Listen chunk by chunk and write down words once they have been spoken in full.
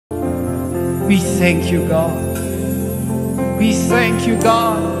We thank you, God. We thank you,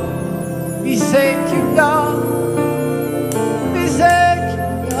 God. We thank you, God. We thank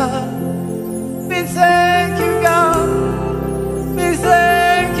you, God. We thank you, God. We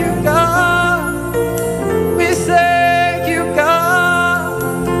thank you, God. We thank you, God.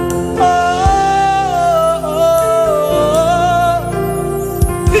 Oh,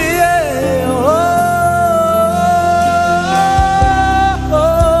 yeah.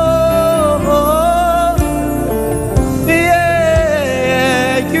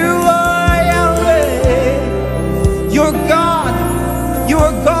 Yeah. You are Yahweh. You're God. You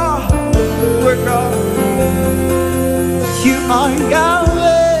are God. You are God. You are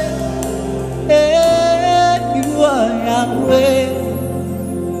Yahweh. You are Yahweh.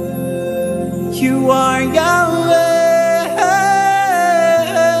 You are Yahweh.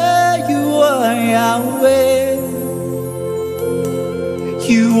 You are Yahweh.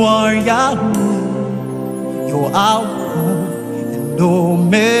 You are Yahweh. You're Alpha and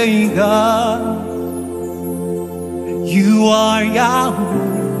Omega. You are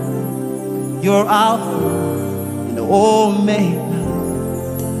Yahweh. You're Alpha and Omega.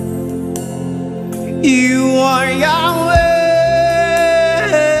 You are Yahweh.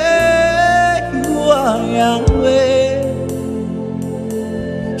 You are Yahweh.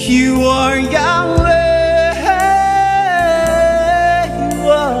 You are Yahweh. You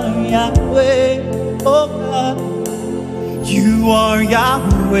are Yahweh. Oh God. You are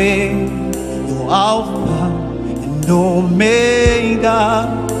Yahweh. You're Alpha and Omega.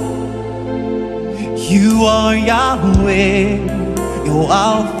 You are Yahweh. You're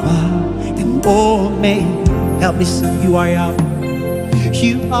Alpha and Omega. Help me sing. You are Yahweh.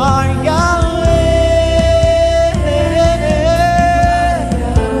 You are Yahweh.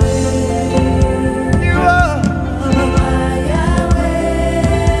 You are Yahweh.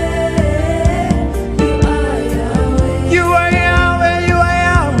 You are Yahweh. You are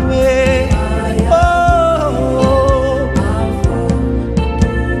Yahweh. Oh,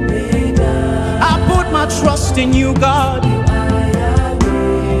 I put my trust in you, God.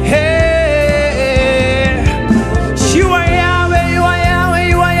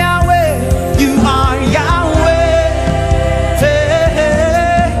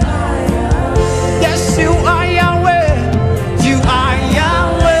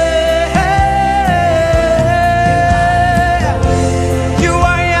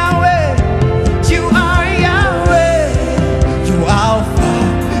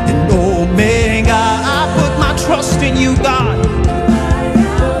 In you, God.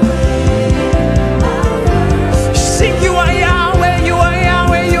 Sing, you are Yahweh, you are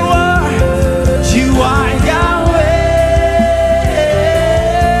Yahweh, you are Yahweh.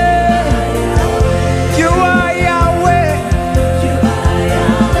 You are Yahweh.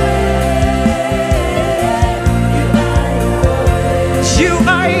 You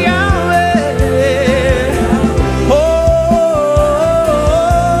are Yahweh. Oh,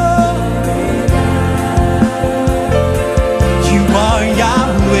 you are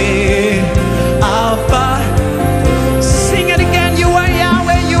Yahweh, Alpha. Sing it again. You are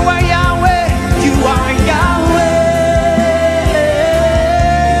Yahweh. You are Yahweh. You are Yahweh.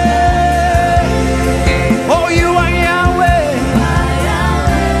 Oh, you are Yahweh.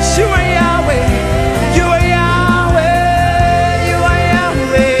 You are Yahweh. You are Yahweh. You are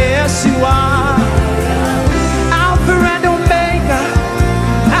Yahweh. Yes, you are. Alpha and Omega.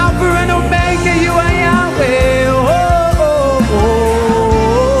 Alpha and Omega. You are Yahweh.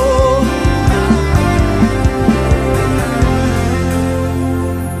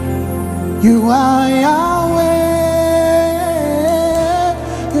 You are Yahweh.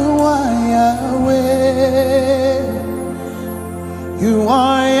 You are Yahweh. You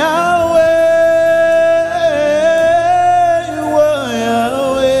are Yahweh. You are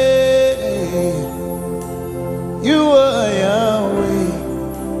Yahweh. You are Yahweh.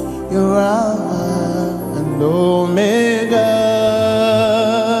 You're Alpha and Omega.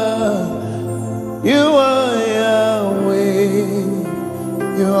 You are Yahweh.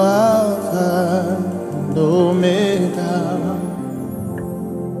 You are Alpha and Omega.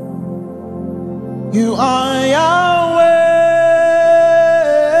 You are Yahweh.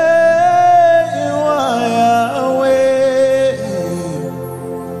 You are Yahweh.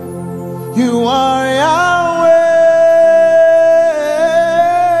 You are Yahweh.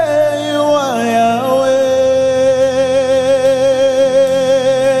 You are Yahweh.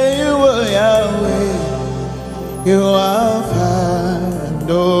 You are Yahweh. You are Alpha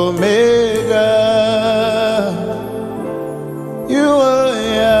and Omega. You are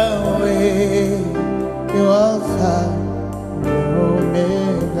Yahweh. You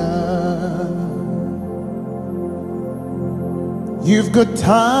You've got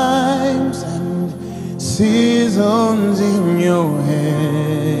times and seasons in your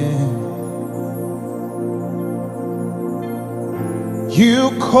hand.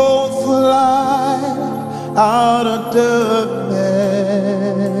 You called for light out of darkness.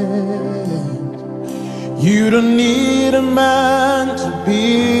 You don't need a man to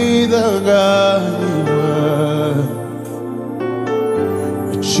be the God you were,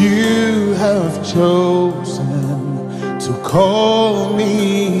 but you have chosen to call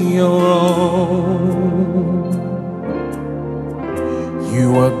me your own.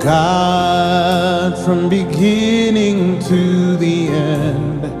 You are God from beginning to the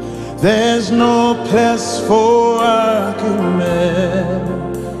end. There's no place for argument.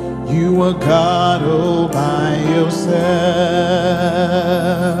 You are God all by yourself.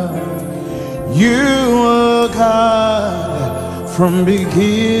 You are God from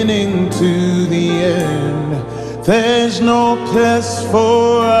beginning to the end. There's no place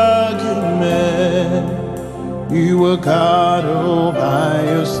for argument. You are God all by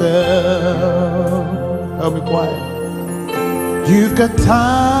yourself. I'll be quiet. You've got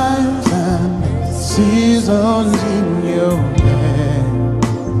times and seasons in your hand.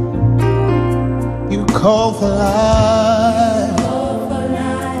 You call for light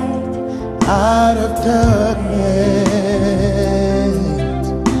out of darkness.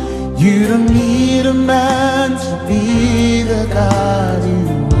 You don't need a man to be the God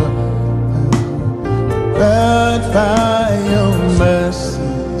you are, but by your mercy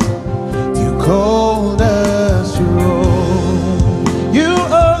you called us your own. You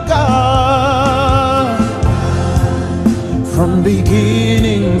are God from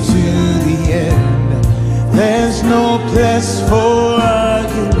beginning to the end. There's no place for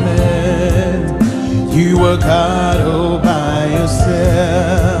argument. You are God all by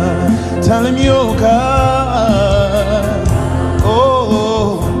yourself. Tell him you're God.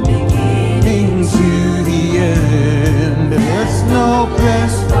 Oh, beginning to the end. There's no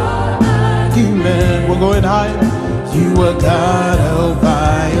place for argument. We're going higher. You are God all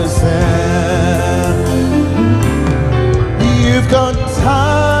by yourself. You've got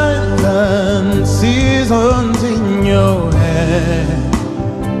time and seasons in your hand.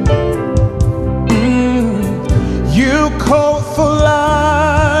 You call for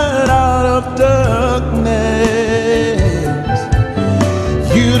light out of darkness.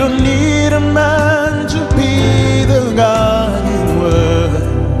 You don't need a man to be the God you were,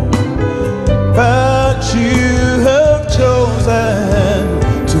 but you have chosen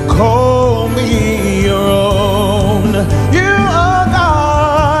to call me your own. You are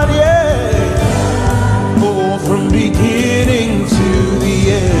God, yeah. Oh, from beginning to the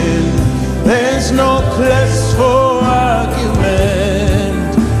end. There's no place for argument.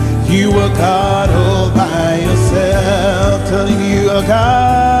 You are God all by yourself. Telling you are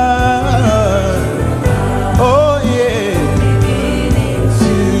God. Oh yeah.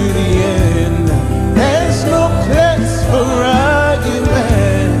 To the end. There's no place for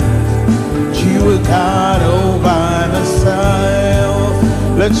argument. You are God all by yourself.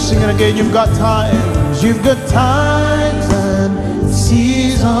 Let's sing it again. You've got times. You've got times and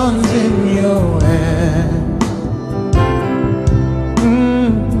seasons in your hand.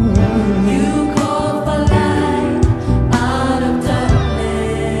 You call for light out of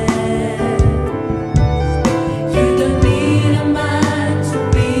darkness. You don't need a man to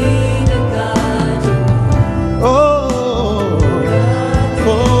be the God. Oh,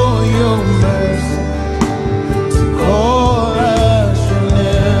 for your mercy to call us your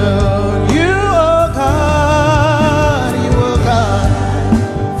name. You are God. You are God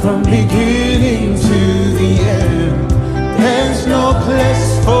from beginning to the end. There's no place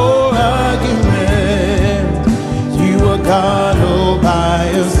for argument. You are God all by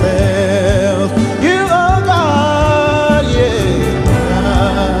yourself. You are God, yeah,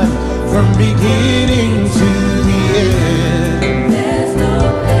 God, from beginning to the end. There's no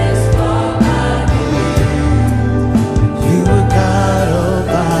place for argument. You are God all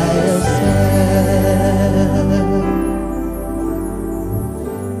by yourself.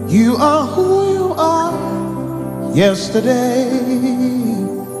 You are who you are. Yesterday,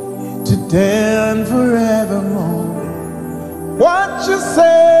 today and forevermore. What you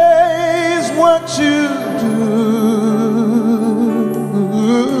say is what you do.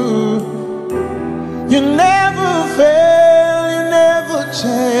 You never fail, you never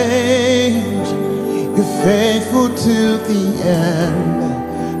change. You're faithful till the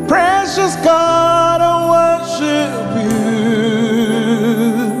end. Precious God, I worship you.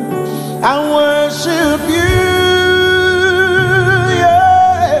 I worship you.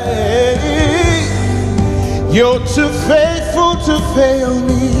 You're too faithful to fail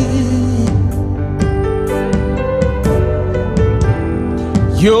me.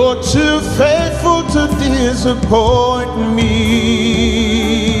 You're too faithful to disappoint me.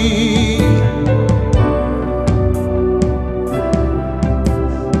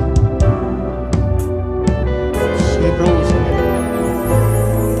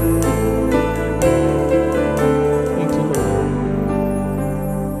 Thank you, Lord.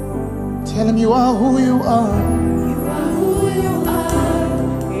 Tell him you are who you are. You are who you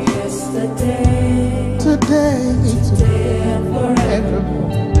are. Yesterday, Today, today and forever.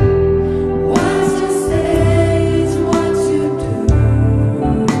 forever. What you say is what you do.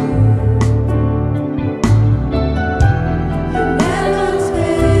 You never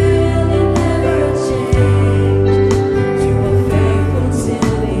fail, you never change. You are faithful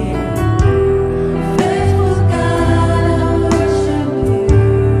till the end. Faithful God, I worship you.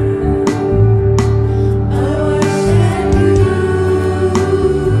 I worship you.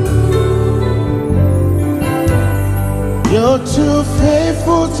 You're too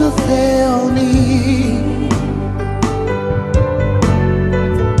faithful to fail me.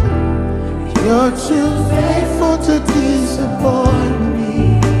 You're too faithful to disappoint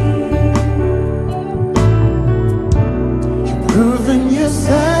me. You've proven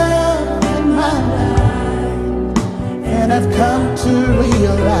yourself in my life, and I've come to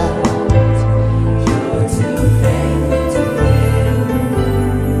realize You're too faithful to fail me.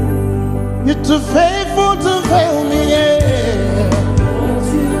 you're too faithful to fail me. Yeah. You're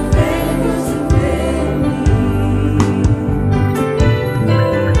too faithful to fail me.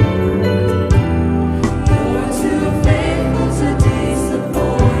 You're too faithful to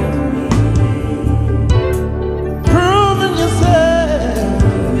disappoint me. Proving yourself.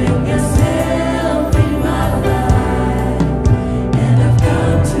 Proving yourself in my life, and I've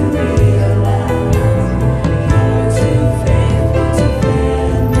come to realize you're too faithful to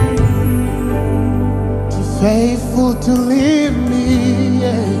fail me. Too faithful to leave me.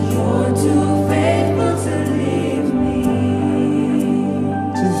 Yeah. You're too faithful to leave me.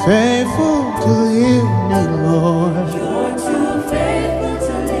 Too faithful to leave me, Lord. You're too faithful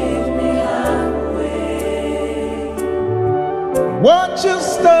to leave me halfway. What you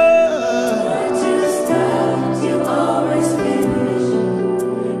start, What you start, you always finish,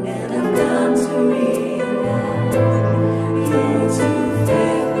 and I've come to realize you're too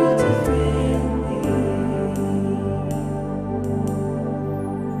faithful to fail me.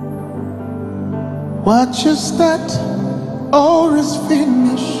 what you start, always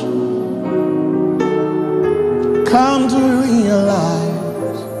finish. Come to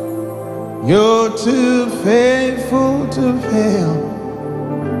realize you're too faithful to fail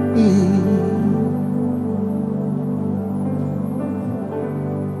me.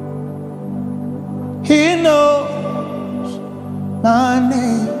 He knows my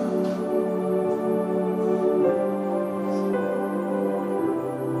name.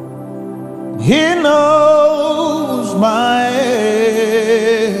 He knows my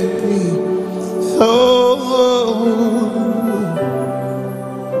every thought.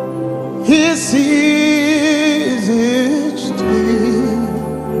 He sees each tear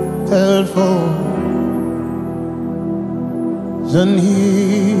that falls and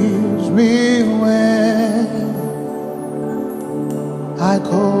hears me when I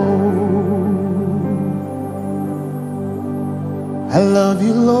call. I love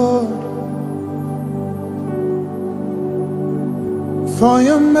you, Lord, for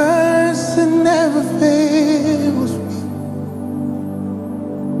your mercy never fails me.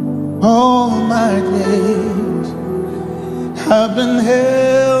 All my days have been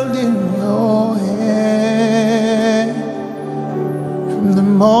held in your hand. From the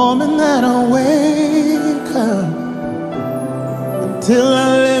moment that I wake up until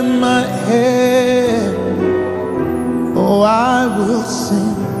I lay my head, oh, I will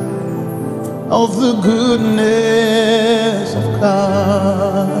sing of the goodness of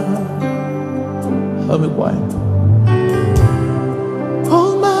God. Help me, quiet.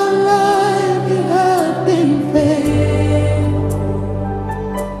 All my life you have been faithful.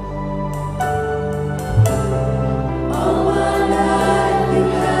 All my life you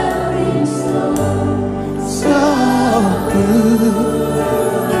have been so, So good.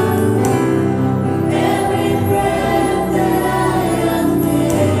 every breath that I am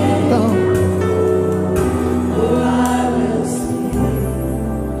in, Oh, oh, I will sing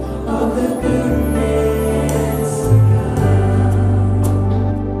of the goodness of God.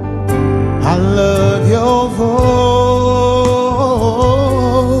 I love your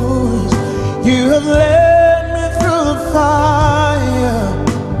voice. You have led me through the fire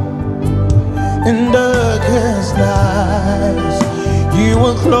in darkest nights. You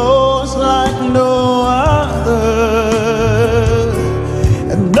were close like no other.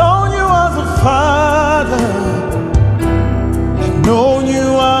 I've known you as a father, I've known you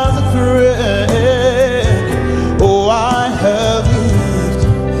as a friend. Oh, I have lived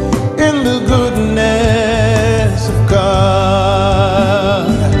in the goodness of God.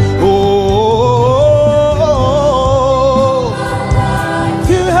 Oh,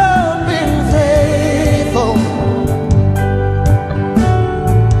 you have been faithful.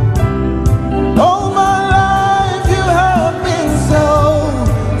 All my life you have been so,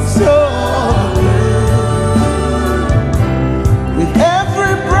 so good. With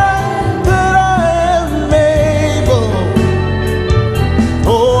every breath that I am able,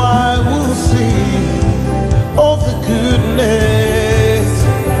 oh, I will sing of the goodness.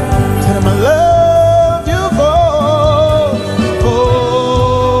 Tell him I love your voice.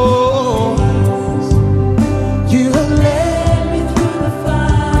 You have led me through the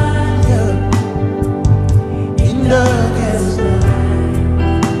fire in darkest night.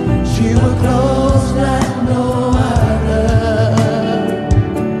 You were close like no other.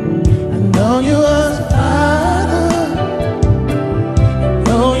 I know you as a father,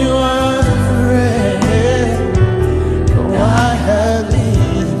 know you as a friend. Oh, I have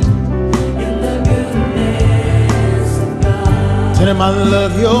lived in the goodness of God. Tell him I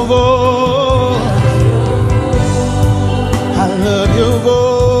love your voice. I love your voice.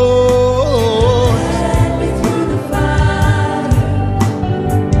 Led me through the fire.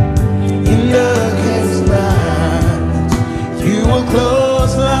 In darkest night, you were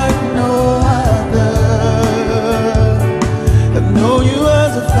close like no other. I know you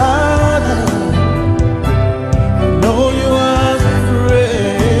as a father, I know you as a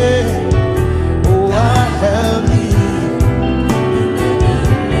friend. Oh, I have lived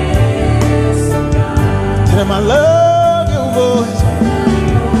Goodness of God. Tell him I love your voice.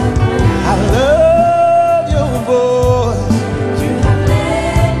 I love your voice. You have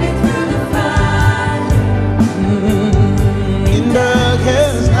led me through the fire. In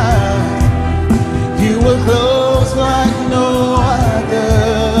darkest night, you were close like no other.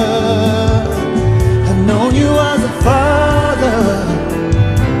 I know you as a father,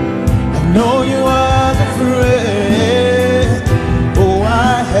 I know you as a friend. Oh, I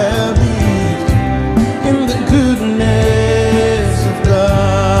have lived in the goodness of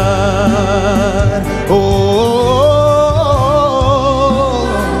God. Oh,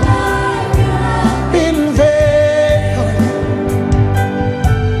 been faithful.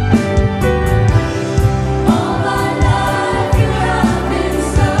 All my life you have been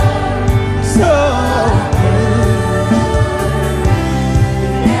so, So good.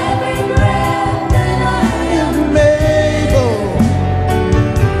 Every breath that I am am able.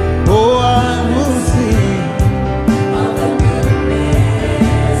 Oh, I will sing of the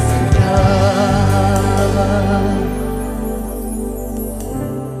goodness of God.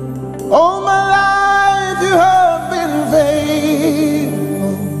 All my life you have been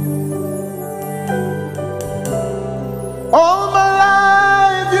faithful. All my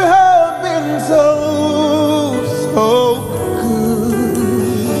life you have been so, so good.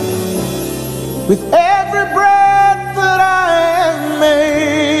 With every breath that I am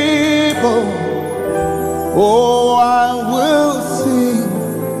able, oh, I will sing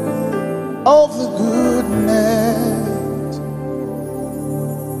of the goodness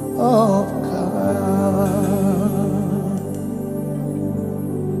of God.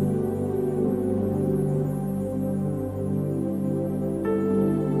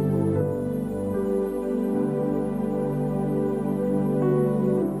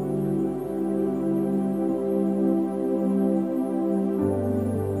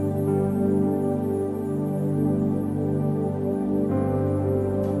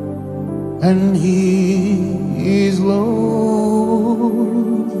 And He is Lord.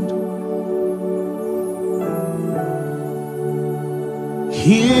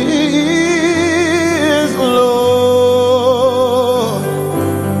 He is Lord.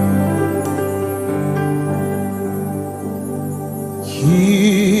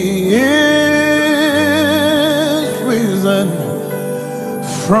 He is risen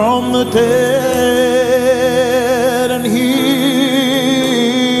from the dead, and He's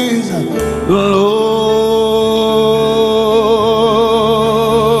Lord.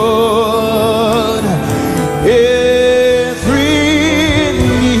 Every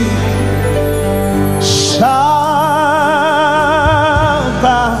knee shall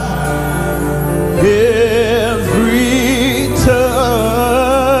bow, every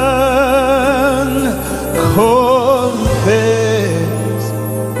tongue confess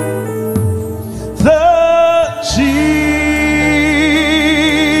that Jesus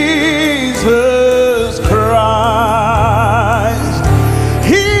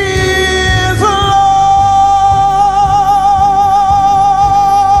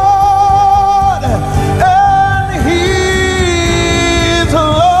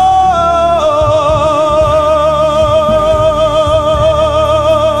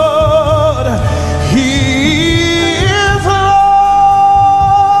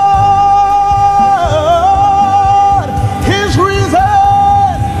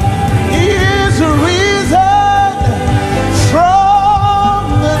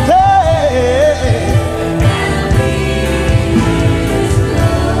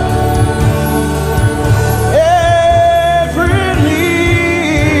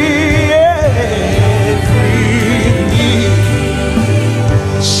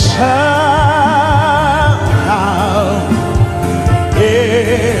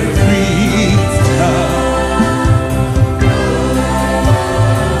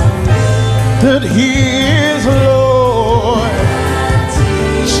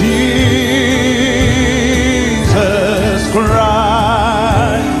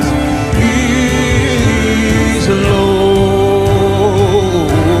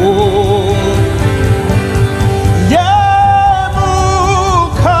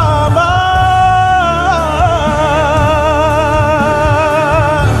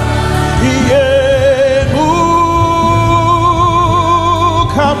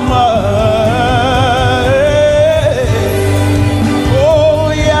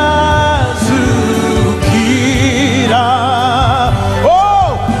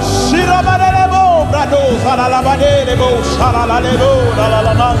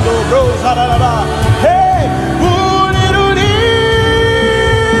Hey,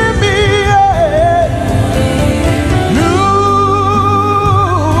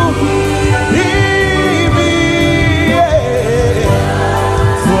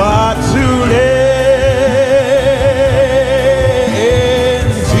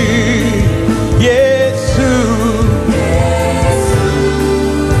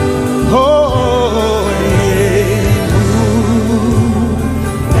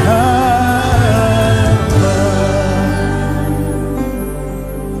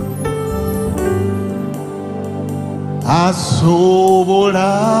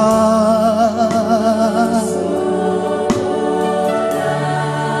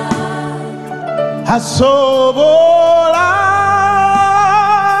 Asobola,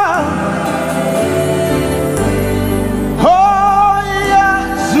 hoya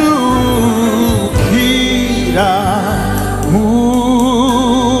zukira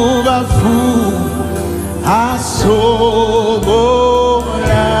mubafu, asobola,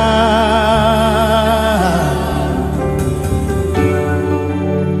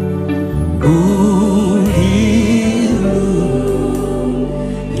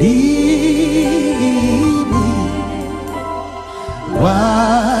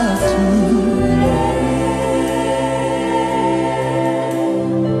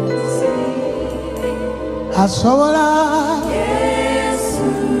 Asobola,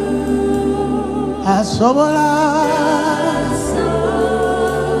 asobola,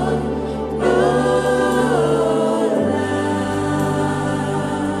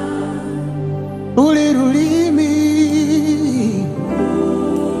 ulirulimi,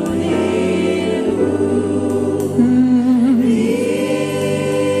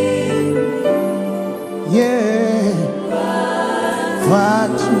 yeah,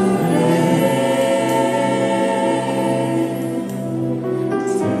 watu.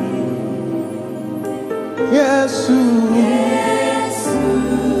 Yesu,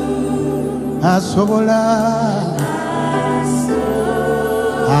 asobola,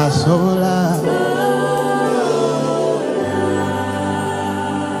 asobola,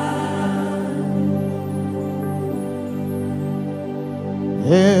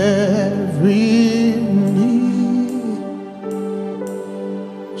 every knee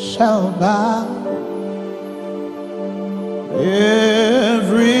shall bow,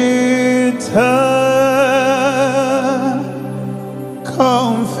 every tongue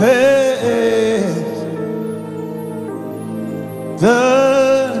confess the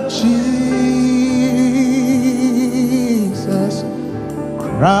Jesus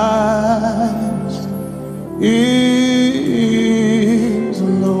Christ is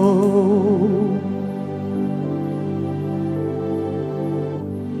Lord.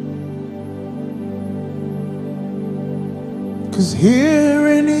 'Cause here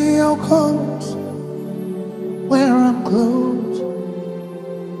in your comes where I'm close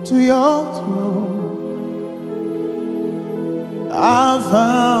to your throne, I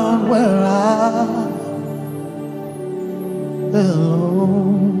found where I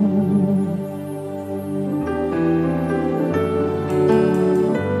belong.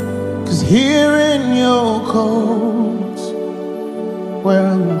 'Cause here in your courts, where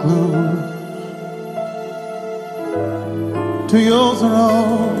I'm close to your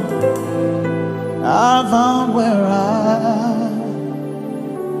throne, I found where I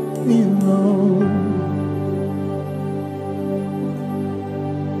belong.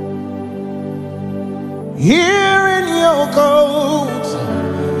 Here in your courts,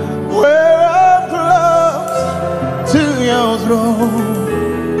 where I'm close to your throne,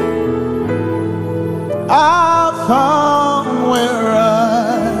 I found where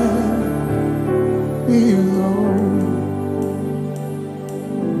I belong.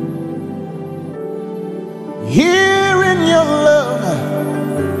 Here in your love,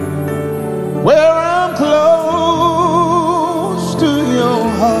 where I'm close to your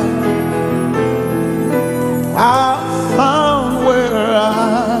heart, I found where I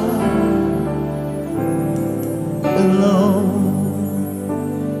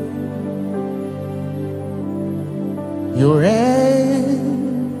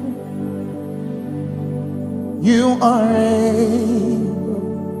are able.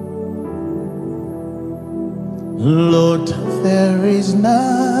 Lord, there is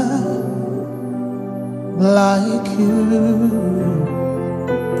none like you.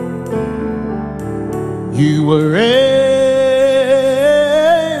 You were able.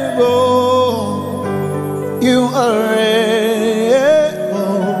 You are able.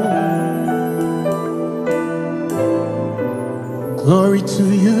 Glory to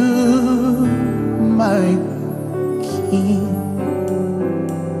you, my King.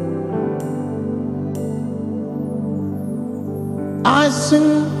 I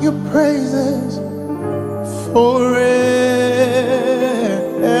sing your praises forever.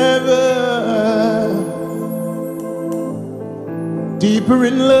 Deeper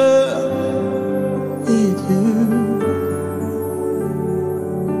in love with you.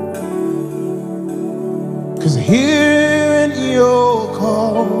 'Cause here in your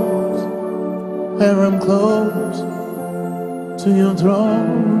cause, where I'm close to your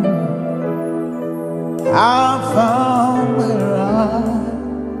throne, I found where I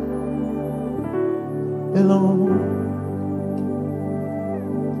belong.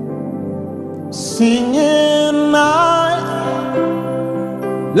 Singing, I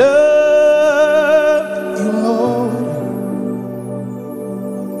love you, Lord.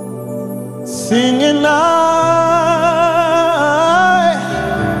 Singing, I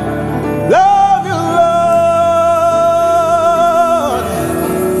love you,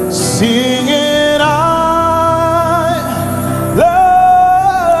 Lord. Singing, I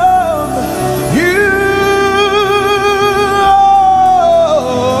love you. Oh,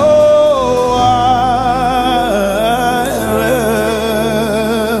 I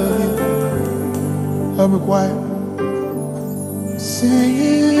love you. Help me quiet.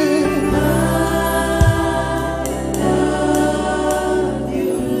 Singing,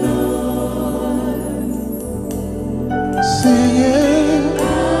 singing,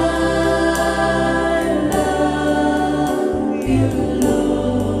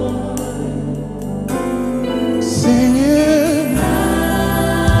 singing.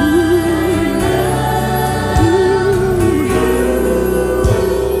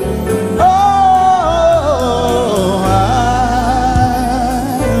 Oh, I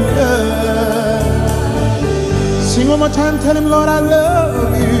love. Sing one more time. Tell him, Lord, I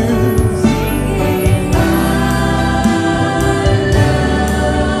love you.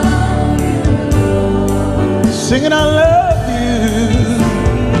 Singing, I love you.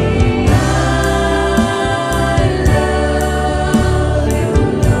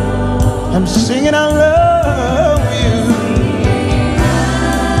 I'm singing, I love you.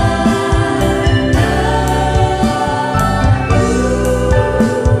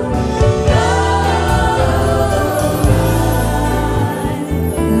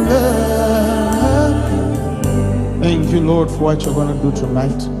 Thank you, Lord, for what you're going to do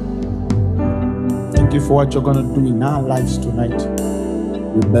tonight. Thank you for what you're going to do in our lives tonight.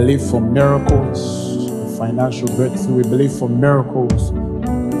 We believe for miracles, financial breakthrough. We believe for miracles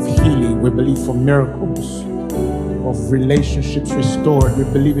of healing. We believe for miracles of relationships restored. We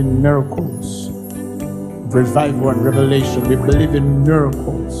believe in miracles of revival and revelation. We believe in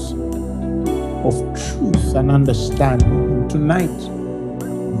miracles of truth and understanding. And tonight,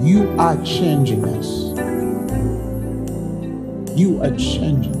 you are changing us. You are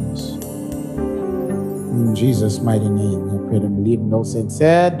changing us. In Jesus' mighty name, I pray and believe. No saints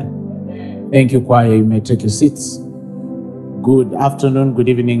said. Thank you, choir. You may take your seats. Good afternoon, good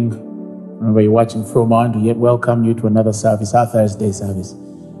evening. Wherever you're watching from, I want to yet welcome you to another service, our Thursday service.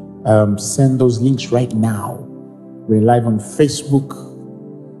 Send those links right now. We're live on Facebook.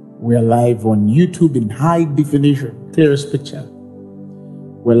 We're live on YouTube in high definition, clearest picture.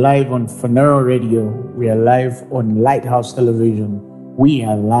 We're live on Phaneroo Radio. We are live on Lighthouse Television. We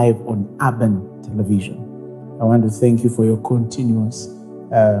are live on Urban Television. I want to thank you for your continuous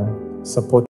support.